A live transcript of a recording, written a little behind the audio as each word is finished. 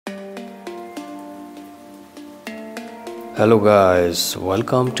Hello guys,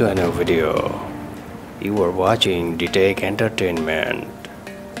 welcome to a new video. You are watching DTech Entertainment.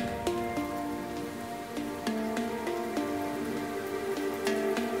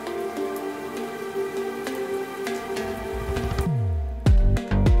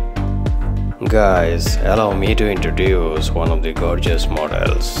 Guys, allow me to introduce one of the gorgeous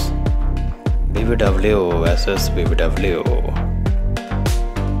models, BBW SSBBW.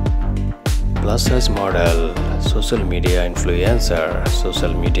 Plus size model, social media influencer,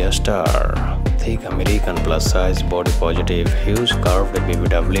 social media star, thick American plus size body positive, huge curved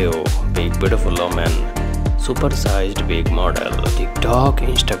BBW, big beautiful woman, super sized big model, TikTok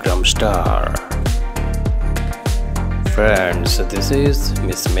Instagram star. Friends, this is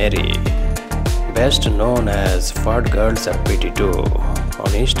Miss Mary, best known as Fat Girls Are Pretty Too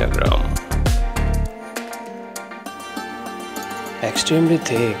on Instagram. Extremely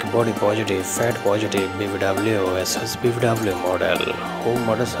thick, body positive, fat positive BBW SSBBW model who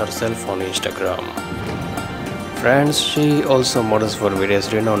models herself on Instagram. Friends, she also models for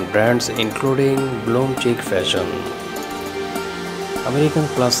various renowned brands including Bloom Chic Fashion. American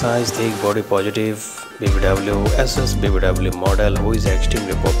plus size, thick, body positive BBW SSBBW model who is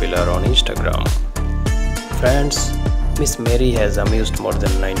extremely popular on Instagram. Friends, Miss Mary has amused more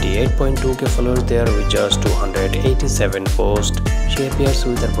than 98.2k followers there with just 287 posts. She appears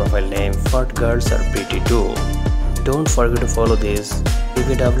with her profile name Fat Girls Are Pretty Too. Don't forget to follow this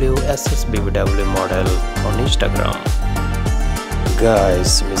BBW SSBBW model on Instagram.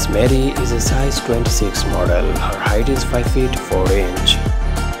 Guys, Miss Mary is a size 26 model. Her height is 5 feet 4 inch.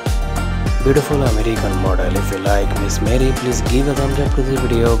 Beautiful American model. If you like Miss Mary, please give a thumbs up to this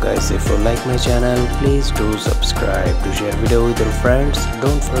video. Guys, if you like my channel, please do subscribe, to share video with your friends.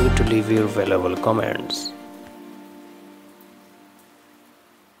 Don't forget to leave your valuable comments.